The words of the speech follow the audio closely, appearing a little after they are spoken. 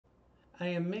I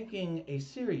am making a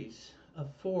series of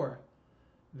 4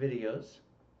 videos.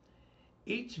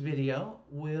 Each video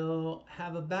will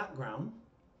have a background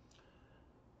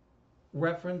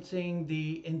referencing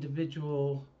the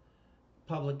individual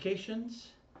publications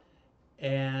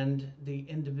and the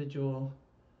individual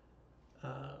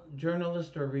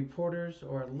journalists or reporters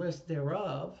or a list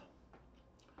thereof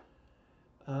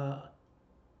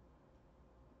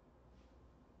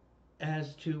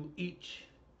as to each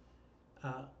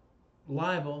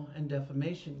libel and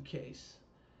defamation case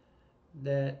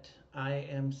that I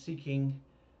am seeking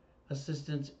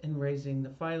assistance in raising the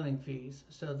filing fees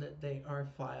so that they are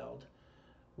filed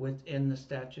within the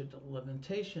statute of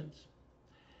limitations.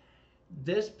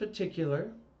 This particular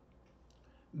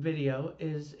video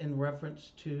is in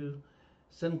reference to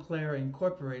Sinclair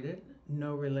Incorporated,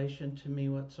 no relation to me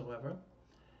whatsoever,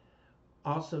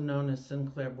 also known as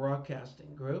Sinclair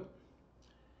Broadcasting Group,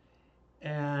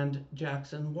 and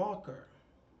Jackson Walker.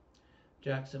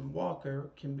 Jackson Walker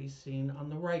can be seen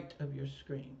on the right of your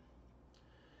screen.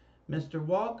 Mr.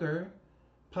 Walker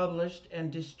published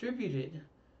and distributed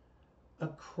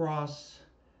across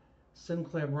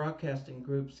Sinclair Broadcasting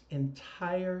Group's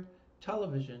entire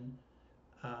television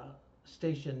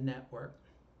station network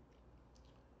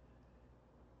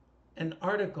an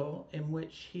article in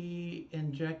which he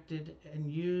injected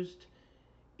and used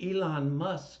Elon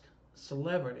Musk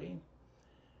celebrity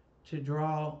to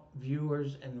draw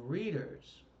viewers and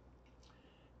readers,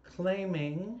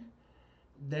 claiming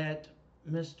that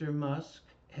Mr. Musk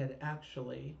had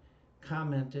actually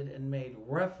commented and made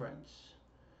reference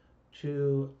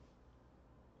to,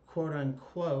 quote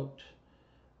unquote,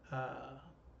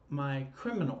 my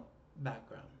criminal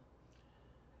background.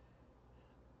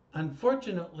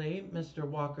 Unfortunately, Mr.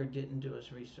 Walker didn't do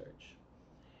his research,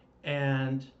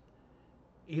 and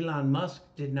Elon Musk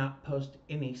did not post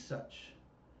any such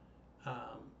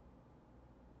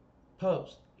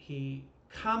post. He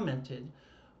commented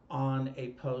on a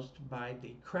post by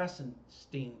the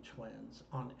Krasenstein twins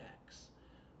on X,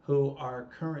 who are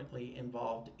currently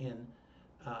involved in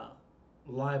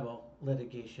libel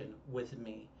litigation with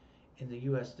me in the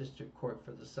U.S. District Court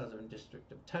for the Southern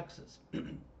District of Texas.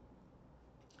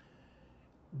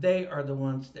 They are the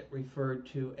ones that referred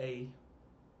to a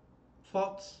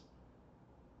false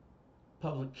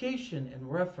publication in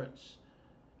reference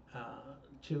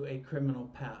to a criminal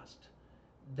past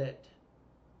that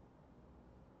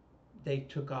they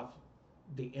took off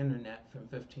the internet from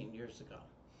 15 years ago.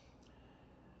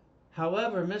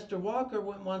 However, Mr. Walker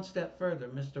went one step further.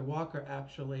 Mr. Walker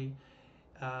actually,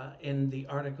 in the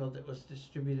article that was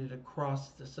distributed across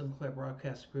the Sinclair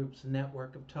Broadcast Group's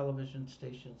network of television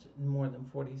stations in more than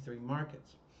 43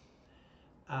 markets,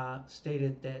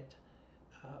 stated that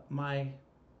my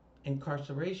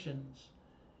incarcerations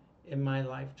in my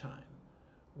lifetime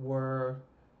were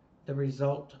the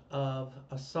result of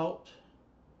assault,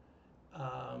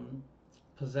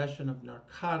 possession of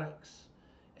narcotics,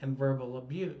 and verbal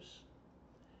abuse.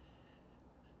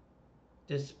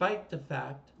 Despite the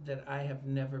fact that I have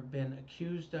never been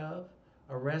accused of,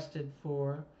 arrested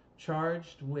for,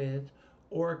 charged with,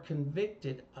 or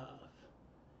convicted of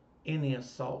any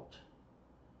assault,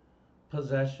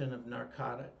 possession of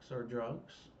narcotics or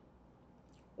drugs,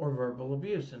 or verbal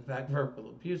abuse. In fact, verbal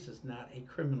abuse is not a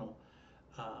criminal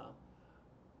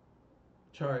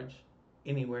charge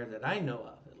anywhere that I know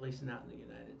of, at least not in the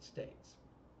United States.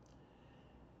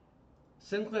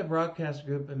 Sinclair Broadcast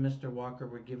Group and Mr. Walker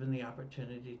were given the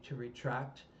opportunity to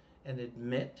retract and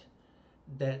admit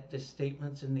that the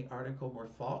statements in the article were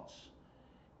false,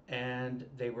 and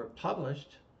they were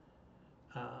published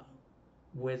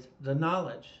with the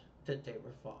knowledge that they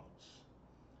were false.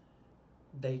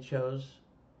 They chose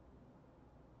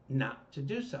not to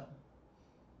do so.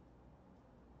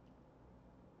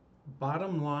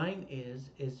 Bottom line is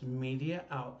media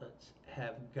outlets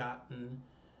have gotten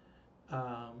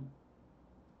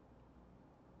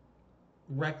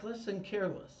reckless and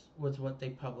careless with what they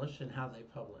publish and how they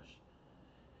publish.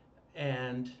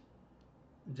 And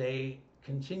they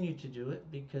continue to do it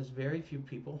because very few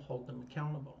people hold them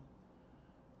accountable.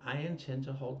 I intend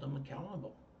to hold them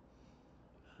accountable.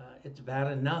 It's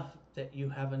bad enough that you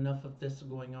have enough of this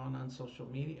going on social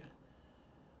media,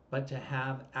 but to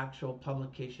have actual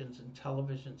publications and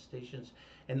television stations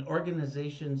and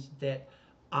organizations that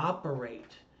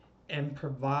operate and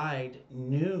provide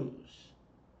news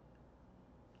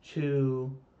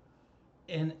to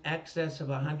in excess of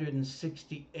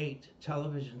 168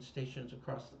 television stations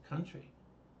across the country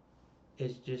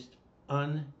is just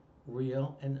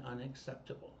unreal and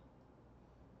unacceptable.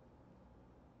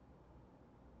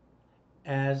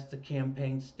 As the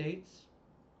campaign states,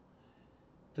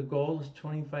 The goal is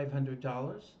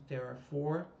 $2,500. There are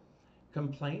 4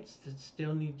 complaints that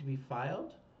still need to be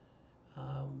filed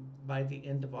by the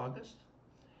end of August.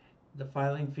 The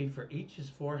filing fee for each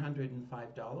is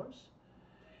 $405.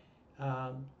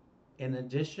 In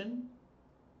addition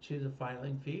to the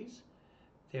filing fees,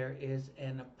 there is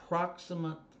an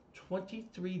approximate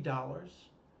 $23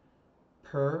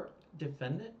 per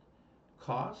defendant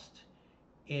cost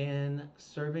in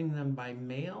serving them by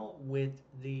mail with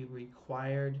the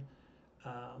required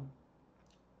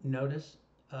notice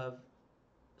of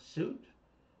suit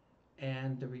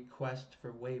and the request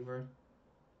for waiver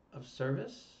of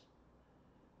service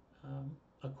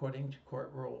according to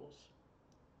court rules.